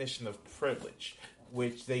definition of privilege,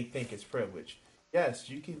 which they think is privilege. Yes,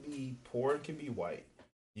 you can be poor and can be white.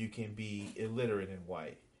 You can be illiterate and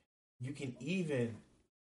white. You can even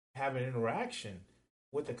have an interaction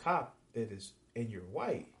with a cop that is and you're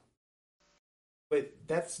white. But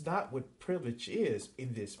that's not what privilege is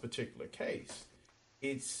in this particular case.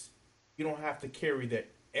 It's you don't have to carry that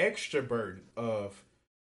extra burden of,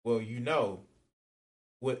 well,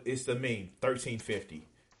 what is the mean 1350.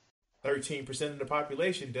 13% of the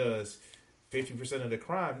population does 50% of the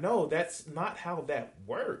crime. No, that's not how that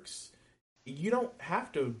works. You don't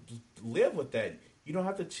have to live with that. You don't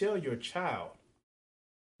have to tell your child,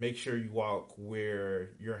 make sure you walk where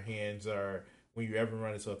your hands are. When you ever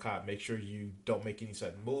run into a cop, make sure you don't make any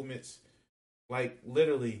sudden movements. Like,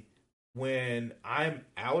 literally, when I'm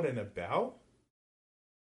out and about,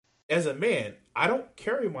 as a man, I don't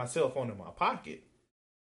carry my cell phone in my pocket.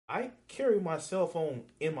 I carry my cell phone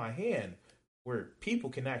in my hand where people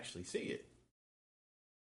can actually see it.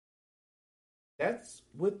 That's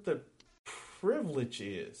what the privilege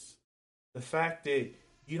is. The fact that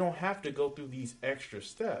you don't have to go through these extra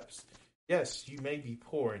steps. Yes, you may be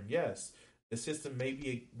poor, and yes, the system may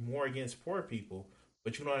be more against poor people,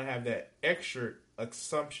 but you don't have that extra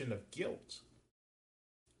assumption of guilt.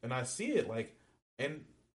 And I see it and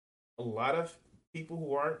a lot of people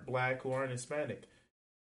who aren't black, who aren't Hispanic,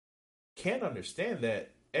 can't understand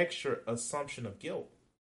that extra assumption of guilt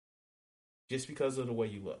just because of the way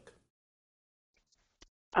you look.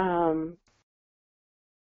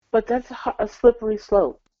 But that's a slippery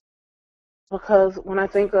slope, because when I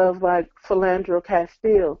think of like Philando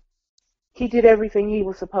Castile, he did everything he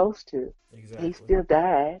was supposed to. Exactly. He still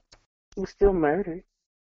died. He was still murdered.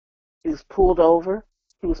 He was pulled over.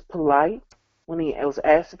 He was polite. When he was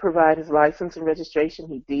asked to provide his license and registration,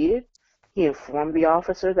 he did. He informed the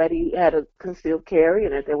officer that he had a concealed carry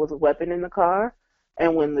and that there was a weapon in the car.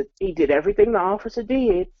 And when he did everything the officer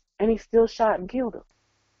did, and he still shot and killed him.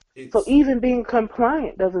 So even being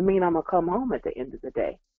compliant doesn't mean I'm going to come home at the end of the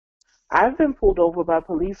day. I've been pulled over by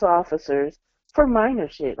police officers for minor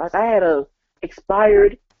shit. Like I had a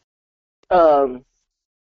expired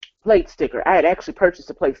plate sticker. I had actually purchased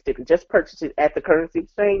a plate sticker, just purchased it at the currency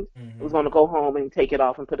exchange. I was going to go home and take it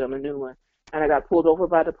off and put on a new one. And I got pulled over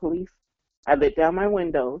by the police. I lit down my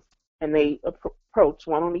windows, and they approached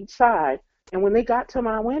one on each side. And when they got to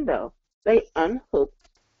my window, they unhooked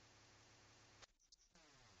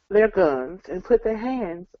their guns and put their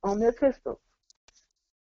hands on their pistols.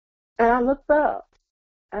 And I looked up,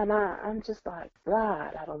 and I'm just like,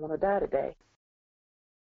 God, I don't want to die today.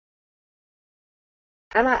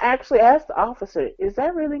 And I actually asked the officer, is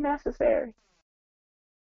that really necessary?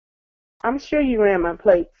 I'm sure you ran my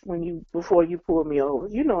plates before you pulled me over.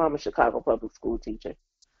 You know I'm a Chicago public school teacher.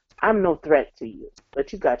 I'm no threat to you,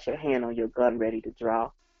 but you got your hand on your gun ready to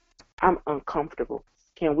draw. I'm uncomfortable.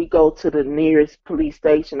 Can we go to the nearest police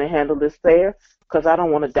station and handle this there? Because I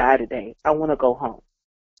don't want to die today. I want to go home.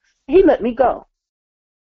 He let me go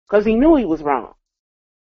because he knew he was wrong.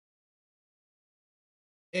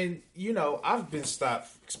 And, I've been stopped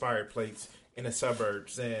for expired plates in the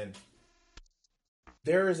suburbs, and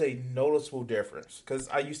there is a noticeable difference because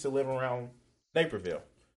I used to live around Naperville.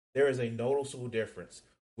 There is a noticeable difference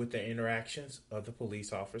with the interactions of the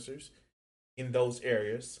police officers in those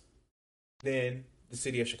areas than the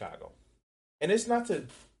city of Chicago. And it's not to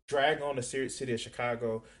drag on the city of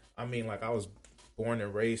Chicago. I mean, I was born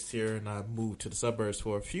and raised here, and I moved to the suburbs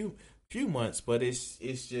for a few months, but it's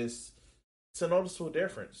a noticeable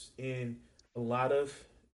difference in a lot of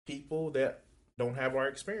people that don't have our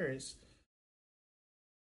experience.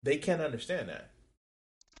 They can't understand that.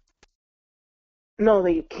 No,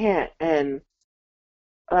 they can't. And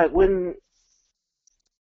when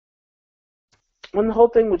the whole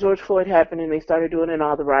thing with George Floyd happened and they started doing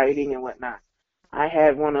all the rioting and whatnot, I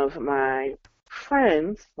had one of my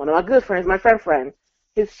good friends, my friend,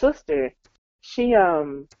 his sister She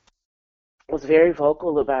was very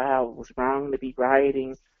vocal about how it was wrong to be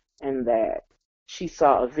rioting, and that she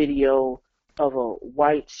saw a video of a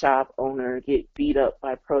white shop owner get beat up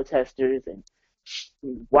by protesters, and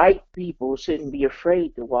white people shouldn't be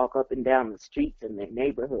afraid to walk up and down the streets in their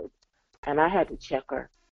neighborhood. And I had to check her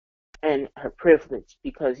and her privilege,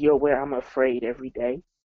 because you're aware I'm afraid every day.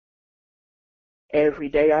 Every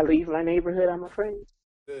day I leave my neighborhood, I'm afraid.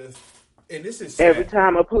 And this is Every sad.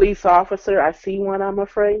 time a police officer, I see one, I'm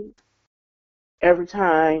afraid. Every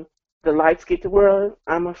time the lights get to whirling,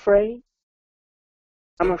 I'm afraid.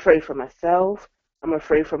 I'm afraid for myself. I'm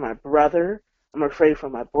afraid for my brother. I'm afraid for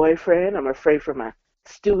my boyfriend. I'm afraid for my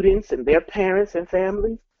students and their parents and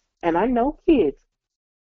families. And I know kids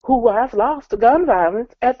who I've lost to gun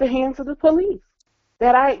violence at the hands of the police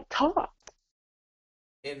that I taught.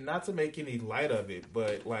 And not to make any light of it,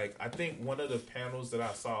 but like I think one of the panels that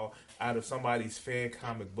I saw out of somebody's fan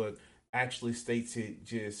comic book actually states it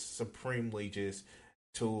just supremely, just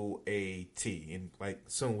to a T. And like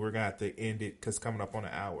soon we're gonna have to end it because coming up on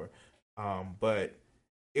an hour. But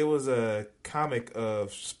it was a comic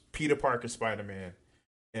of Peter Parker, Spider Man,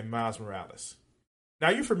 and Miles Morales. Now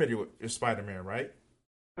you're familiar with Spider Man, right?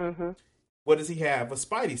 Mm-hmm. What does he have? A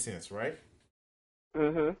Spidey sense, right?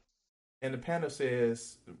 Mm-hmm. And the panel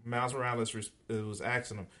says Miles Morales was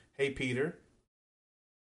asking him, "Hey Peter,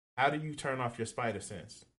 how do you turn off your spider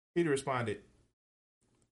sense?" Peter responded,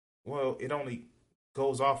 "Well, it only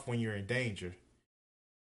goes off when you're in danger."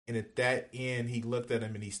 And at that end, he looked at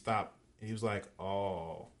him and he stopped. And he was like,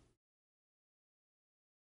 "Oh."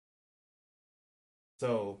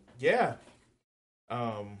 So yeah,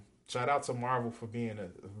 shout out to Marvel for being a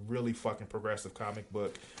really fucking progressive comic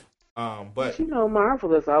book. But But you know,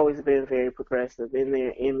 Marvel has always been very progressive in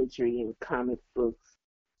their imagery and comic books.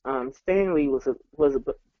 Stan Lee was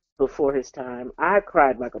before his time. I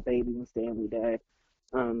cried like a baby when Stan Lee died.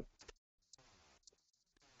 Um,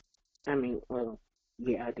 I mean, well,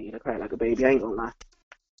 yeah, I did. I cried like a baby. I ain't gonna lie.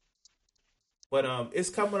 But it's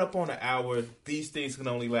coming up on an hour. These things can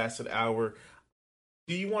only last an hour.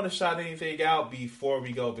 Do you want to shout anything out before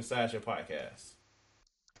we go besides your podcast?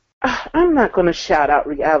 I'm not gonna shout out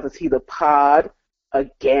Reality the Pod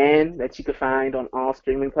again, that you can find on all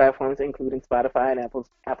streaming platforms, including Spotify and Apple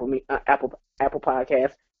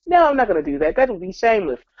Podcasts. No, I'm not gonna do that. That would be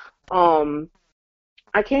shameless. Um,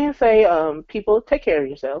 I can say, people, take care of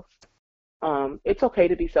yourself. It's okay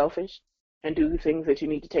to be selfish and do the things that you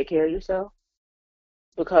need to take care of yourself,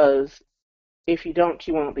 because if you don't,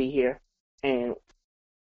 you won't be here. And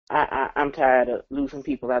I'm tired of losing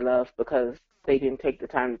people I love because they didn't take the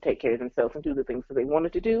time to take care of themselves and do the things that they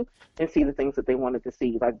wanted to do and see the things that they wanted to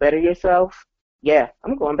see. Like, better yourself. Yeah,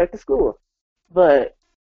 I'm going back to school. But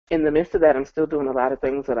in the midst of that, I'm still doing a lot of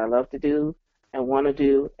things that I love to do and want to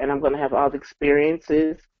do. And I'm going to have all the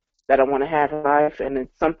experiences that I want to have in life. And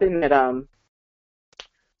it's something that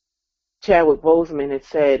Chadwick Boseman had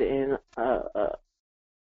said in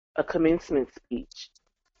a commencement speech.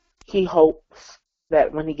 He hopes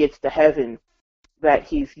that when he gets to heaven, that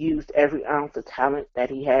he's used every ounce of talent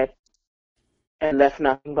that he had and left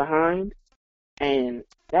nothing behind. And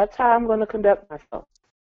that's how I'm going to conduct myself.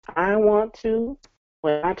 I want to,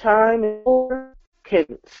 when my time is over,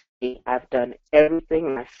 can say I've done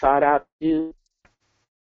everything I sought out to do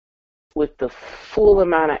with the full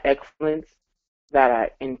amount of excellence that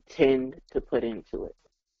I intend to put into it.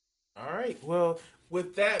 All right. Well,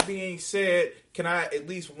 with that being said, can I at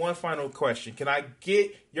least one final question? Can I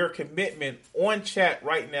get your commitment on chat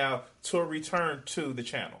right now to a return to the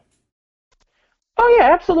channel? Oh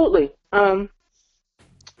yeah, absolutely.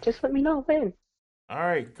 Just let me know when. All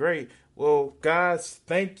right, great. Well, guys,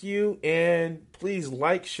 thank you, and please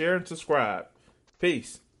like, share, and subscribe.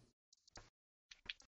 Peace.